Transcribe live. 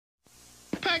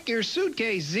Pack your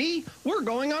suitcase, Z. We're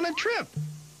going on a trip.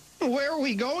 Where are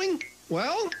we going?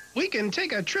 Well, we can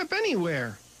take a trip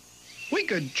anywhere. We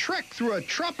could trek through a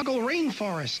tropical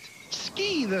rainforest,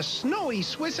 ski the snowy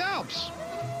Swiss Alps,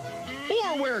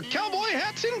 or wear cowboy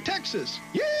hats in Texas.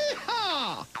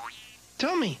 Yee-haw!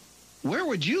 Tell me, where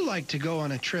would you like to go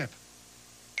on a trip?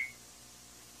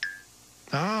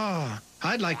 Ah,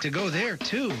 I'd like to go there,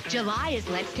 too. July is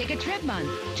Let's Take a Trip month.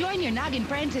 Join your Noggin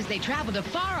friends as they travel to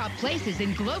far-off places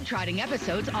in globe-trotting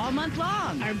episodes all month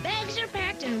long. Our bags are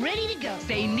packed and ready to go.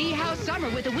 Say Ni-Hao Summer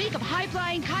with a week of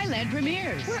high-flying Kailan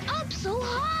premieres. We're up so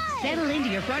high. Settle into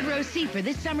your front row seat for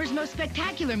this summer's most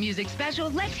spectacular music special.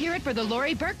 Let's hear it for the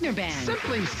Laurie Berkner Band.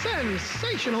 Simply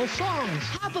sensational songs.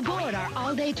 Hop aboard our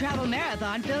all-day travel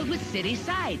marathon filled with city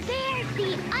sights, There's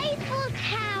the Eiffel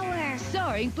Tower.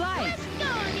 soaring flights, Let's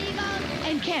go, Eagle.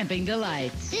 and camping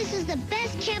delights. This is the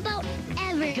best camp out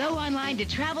ever. Go online to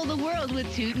travel the world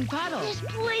with Toot and Puddle. This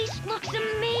place looks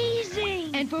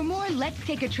amazing. And for more Let's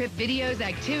Take a Trip videos,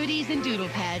 activities, and doodle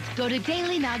pads, go to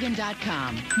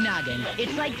dailynoggin.com. Noggin,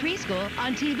 it's like preschool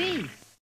on TV.